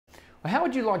How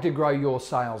would you like to grow your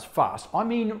sales fast? I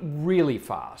mean really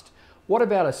fast. What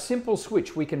about a simple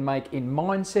switch we can make in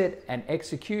mindset and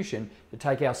execution to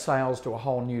take our sales to a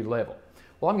whole new level?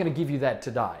 Well, I'm going to give you that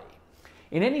today.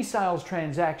 In any sales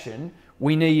transaction,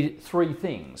 we need three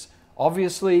things.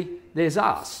 Obviously, there's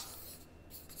us.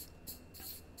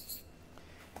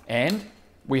 And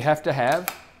we have to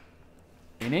have,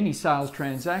 in any sales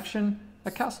transaction,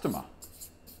 a customer.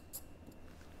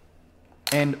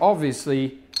 And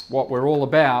obviously, what we're all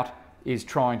about is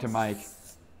trying to make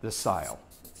the sale.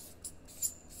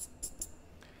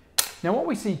 Now, what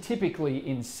we see typically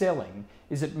in selling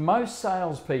is that most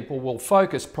salespeople will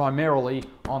focus primarily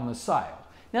on the sale.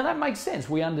 Now, that makes sense.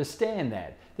 We understand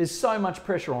that. There's so much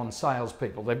pressure on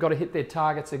salespeople. They've got to hit their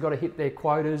targets. They've got to hit their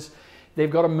quotas. They've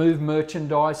got to move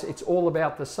merchandise. It's all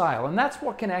about the sale. And that's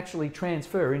what can actually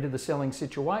transfer into the selling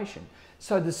situation.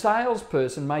 So the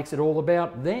salesperson makes it all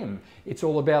about them. It's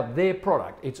all about their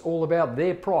product. It's all about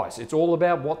their price. It's all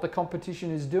about what the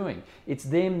competition is doing. It's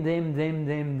them, them, them,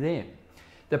 them, them.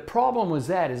 The problem with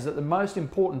that is that the most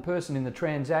important person in the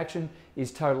transaction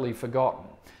is totally forgotten.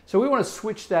 So we want to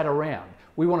switch that around.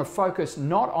 We want to focus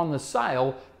not on the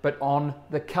sale, but on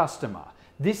the customer.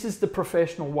 This is the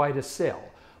professional way to sell.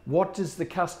 What does the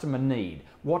customer need?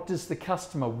 What does the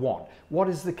customer want? What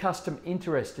is the customer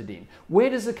interested in? Where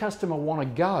does the customer want to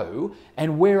go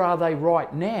and where are they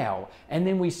right now? And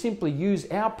then we simply use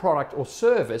our product or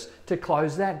service to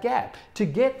close that gap, to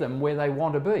get them where they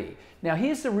want to be. Now,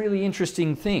 here's the really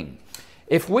interesting thing.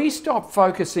 If we stop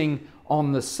focusing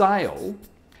on the sale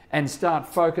and start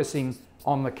focusing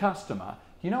on the customer,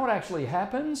 you know what actually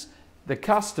happens? The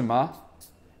customer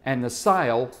and the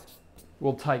sale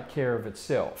will take care of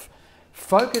itself.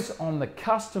 Focus on the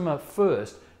customer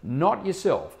first, not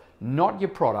yourself, not your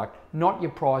product, not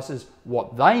your prices,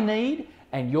 what they need,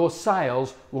 and your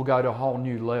sales will go to a whole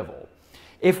new level.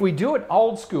 If we do it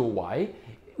old school way,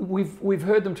 we've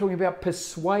heard them talking about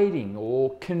persuading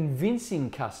or convincing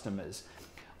customers.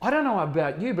 I don't know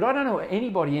about you, but I don't know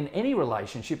anybody in any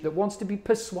relationship that wants to be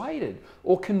persuaded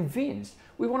or convinced.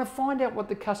 We want to find out what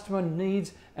the customer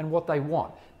needs and what they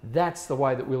want. That's the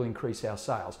way that we'll increase our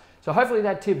sales. So hopefully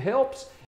that tip helps.